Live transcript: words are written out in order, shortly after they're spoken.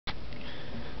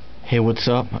Hey, what's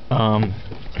up?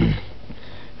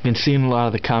 Been seeing a lot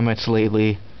of the comments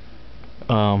lately.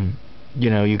 You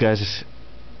know, you guys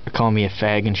are calling me a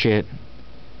fag and shit.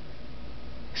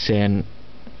 Saying,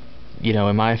 you know,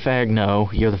 am I a fag?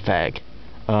 No, you're the fag.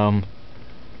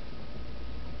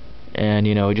 And,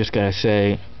 you know, I just gotta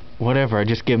say, whatever, I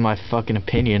just give my fucking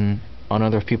opinion on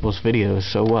other people's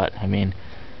videos, so what? I mean,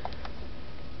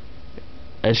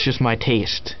 it's just my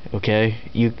taste, okay?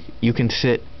 You can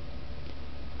sit...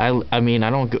 I mean,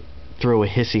 I don't throw a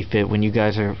hissy fit when you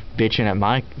guys are bitching at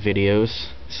my videos,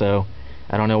 so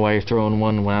I don't know why you're throwing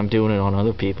one when I'm doing it on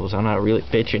other people's. I'm not really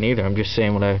bitching either, I'm just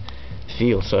saying what I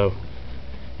feel. So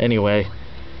anyway,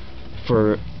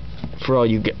 for all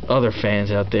you other fans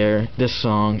out there, this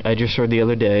song I just heard the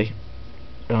other day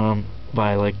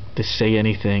by like the Say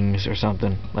Anythings or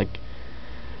something, like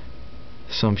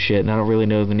some shit, and I don't really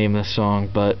know the name of the song,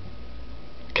 but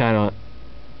kinda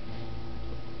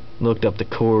looked up the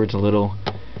chords a little.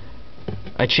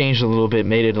 I changed a little bit,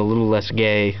 made it a little less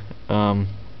gay. I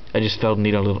just felt it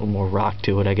needed a little more rock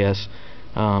to it, I guess.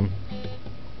 So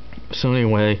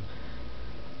anyway,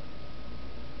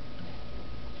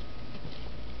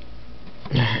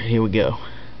 here we go.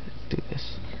 Let's do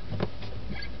this.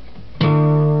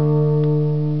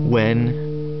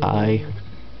 When I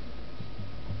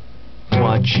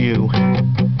watch you,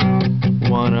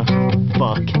 wanna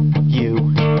fuck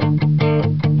you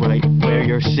right where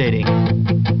you're sitting.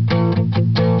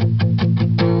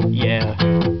 Yeah,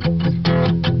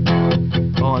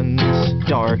 on this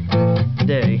dark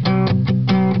day,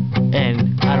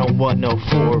 and I don't want no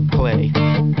foreplay,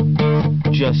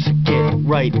 just get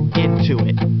right into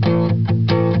it.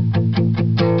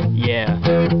 Yeah,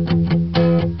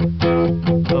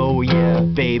 oh yeah,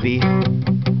 baby,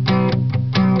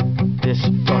 this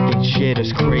fucking shit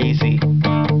is crazy.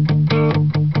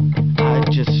 I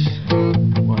just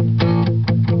want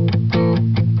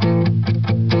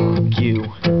fuck you.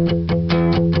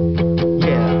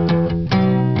 Yeah,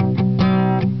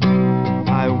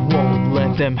 I won't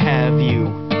let them have you,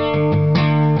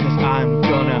 'cause I'm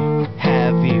gonna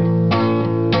have you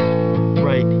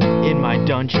right in my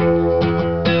dungeon.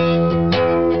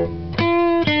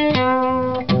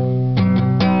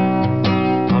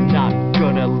 I'm not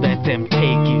gonna let them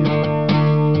take you.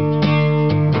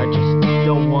 I just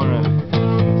don't wanna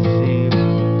see you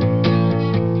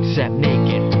except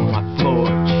naked on my floor.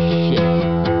 Shit.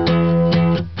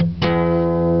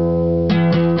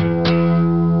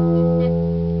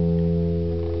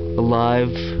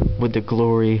 Alive with the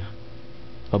glory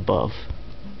above.